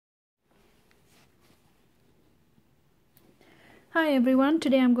Hi everyone,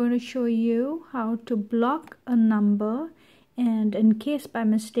 today I'm going to show you how to block a number, and in case by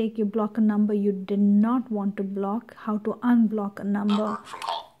mistake you block a number you did not want to block, how to unblock a number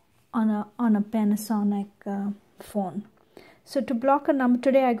on a Panasonic phone. So to block a number,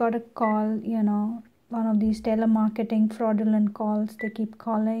 today I got a call, one of these telemarketing fraudulent calls. They keep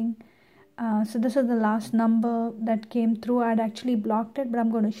calling. So this is the last number that came through. I'd actually blocked it, but I'm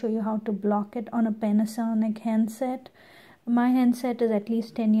going to show you how to block it on a Panasonic handset. My handset is at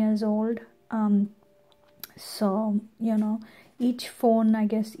least 10 years old. So each phone, I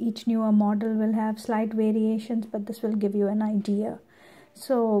guess each newer model will have slight variations, but this will give you an idea.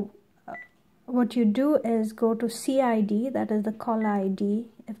 So what you do is go to CID, that is the caller ID.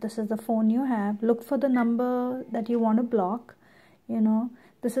 If this is the phone you have, look for the number that you want to block.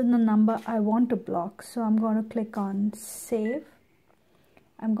 This is the number I want to block, so I'm going to click on save.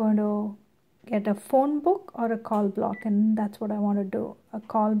 I'm going to get a phone book or a call block, and that's what I want to do. A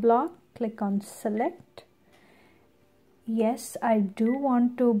call block, click on select. Yes, I do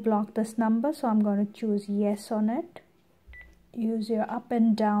want to block this number, so I'm going to choose yes on it. Use your up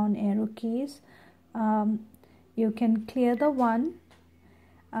and down arrow keys. You can clear the one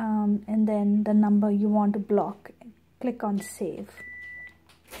and then the number you want to block. Click on save.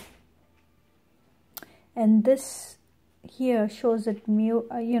 And this here shows it mute,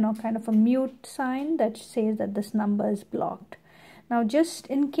 kind of a mute sign that says that this number is blocked. Now, just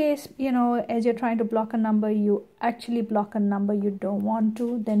in case, as you're trying to block a number, you actually block a number you don't want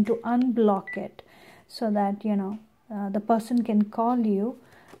to, then to unblock it so that, the person can call you,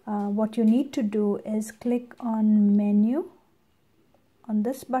 what you need to do is click on menu on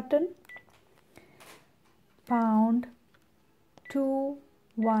this button,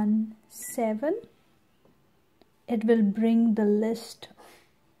 #217. It will bring the list,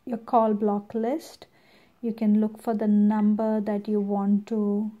 your call block list. You can look for the number that you want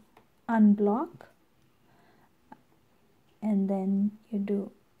to unblock, and then you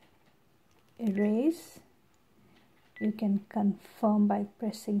do erase. You can confirm by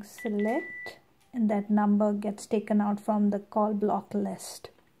pressing select, and that number gets taken out from the call block list.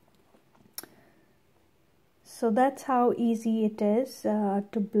 So that's how easy it is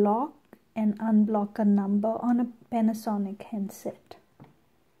to block and unblock a number on a Panasonic handset.